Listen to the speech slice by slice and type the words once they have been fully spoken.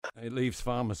It leaves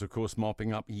farmers, of course,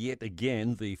 mopping up yet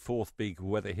again the fourth big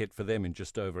weather hit for them in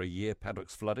just over a year.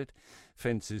 Paddocks flooded,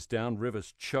 fences down,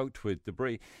 rivers choked with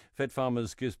debris. Fed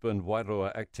Farmers Gisborne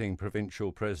Wairoa Acting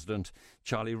Provincial President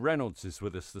Charlie Reynolds is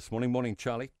with us this morning. Morning,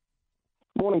 Charlie.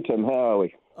 Morning, Tim. How are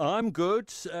we? I'm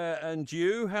good. And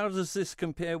you? How does this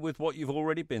compare with what you've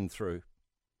already been through?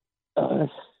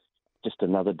 Just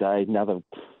another day,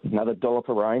 another dollop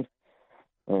of rain.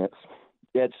 And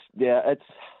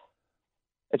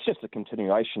it's just a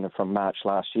continuation from March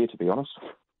last year, to be honest.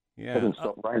 Yeah. It hasn't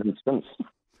stopped raining since.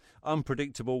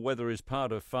 Unpredictable weather is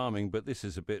part of farming, but this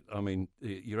is a bit,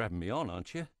 you're having me on,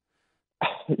 aren't you?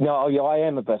 No, yeah, I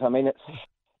am a bit. It's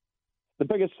the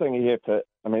biggest thing here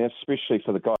especially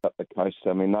for the guy up the coast.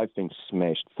 They've been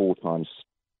smashed 4 times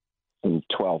in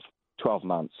 12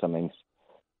 months. Their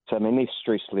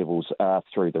stress levels are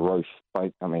through the roof.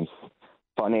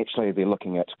 Financially, they're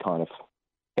looking at kind of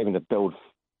having to build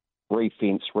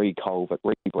re-fence, re-culvert,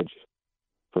 re-bridge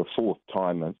for a 4th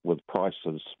time with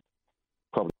prices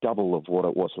probably double of what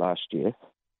it was last year,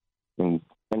 and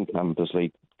income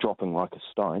busily dropping like a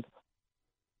stone.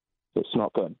 It's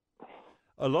not good.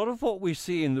 A lot of what we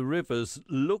see in the rivers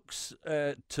looks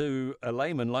to a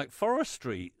layman like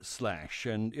forestry slash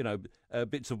and,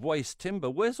 bits of waste timber.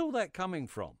 Where's all that coming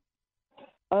from?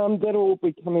 That'll all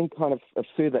be coming kind of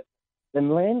further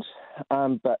inland.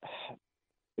 But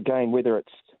again, whether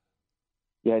it's,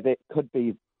 that could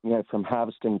be, from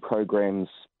harvesting programs,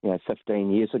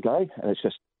 15 years ago, and it's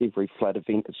just every flood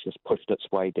event has just pushed its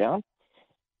way down.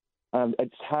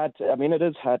 It's hard to, it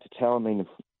is hard to tell.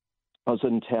 I was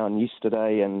in town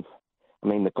yesterday and,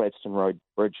 the Gladstone Road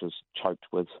Bridge was choked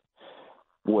with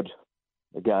wood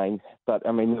again. But,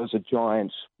 there was a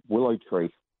giant willow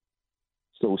tree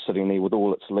still sitting there with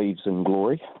all its leaves in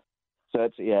glory. So,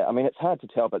 it's hard to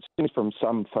tell, but from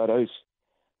some photos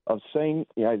I've seen,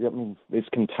 there's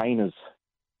containers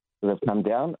that have come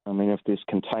down. If there's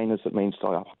containers, it means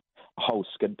like a whole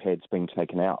skid pad's been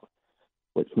taken out,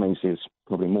 which means there's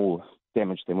probably more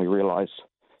damage than we realise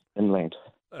inland.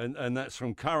 And that's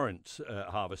from current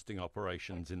harvesting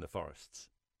operations in the forests.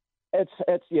 It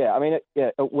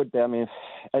would be.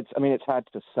 It's hard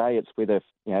to say. It's whether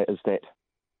is that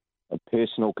a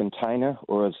personal container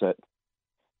or is it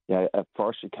a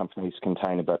forestry company's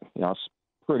container? But I was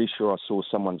pretty sure I saw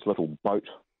someone's little boat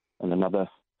in another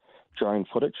drone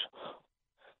footage.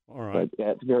 All right. But,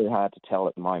 it's very hard to tell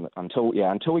at the moment until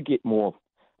we get more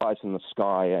eyes in the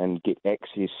sky and get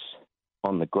access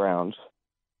on the ground.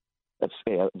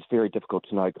 It's very difficult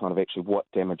to know kind of actually what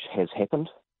damage has happened.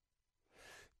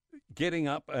 Getting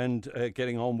up and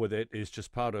getting on with it is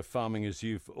just part of farming, as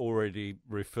you've already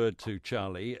referred to,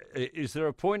 Charlie. Is there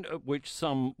a point at which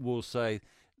some will say,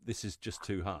 this is just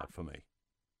too hard for me?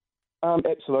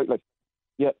 Absolutely.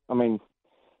 Yeah,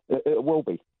 it will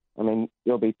be.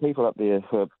 There'll be people up there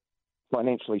who are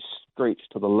financially stretched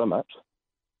to the limit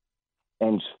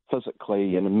and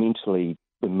physically and mentally,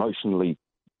 emotionally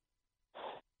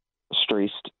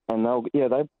stressed, and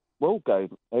they will go,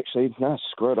 actually, no,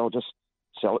 screw it, I'll just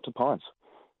sell it to Pines.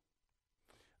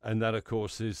 And that, of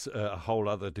course, is a whole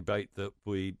other debate that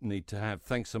we need to have.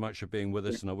 Thanks so much for being with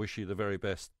us, and I wish you the very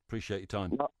best. Appreciate your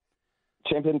time.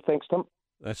 Champion, thanks, Tim.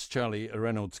 That's Charlie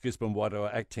Reynolds, Gisborne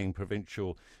Wairoa Acting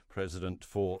Provincial President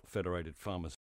for Federated Farmers.